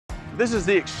This is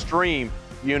the extreme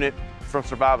unit from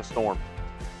Survive a Storm.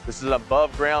 This is an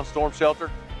above ground storm shelter.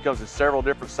 It comes in several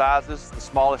different sizes, the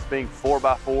smallest being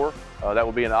 4x4. That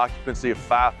will be an occupancy of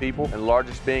 5 people, and the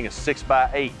largest being a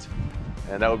 6x8.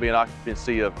 And that would be an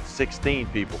occupancy of 16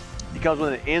 people. It comes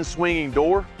with an in-swinging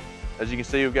door. As you can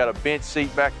see, we've got a bench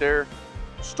seat back there,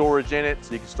 storage in it,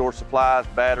 so you can store supplies,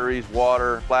 batteries,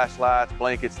 water, flashlights,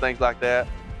 blankets, things like that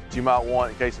you might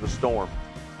want in case of a storm.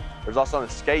 There's also an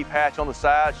escape hatch on the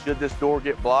side should this door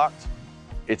get blocked.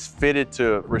 It's fitted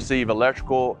to receive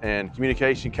electrical and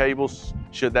communication cables,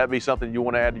 should that be something you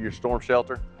want to add to your storm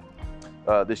shelter.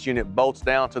 This unit bolts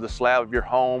down to the slab of your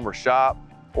home or shop,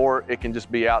 or it can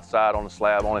just be outside on the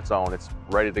slab on its own. It's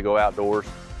ready to go outdoors.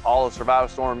 All the Survive a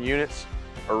Storm units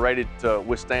are rated to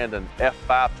withstand an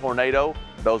F5 tornado.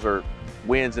 Those are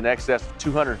winds in excess of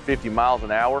 250 miles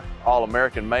an hour, all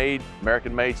American made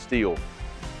steel.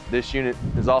 This unit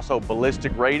is also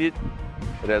ballistic rated.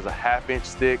 It has a 1/2 inch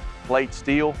thick plate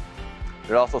steel.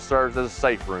 It also serves as a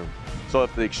safe room. So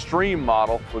if the extreme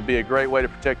model would be a great way to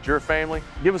protect your family,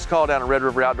 give us a call down at Red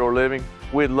River Outdoor Living.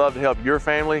 We'd love to help your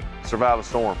family survive a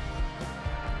storm.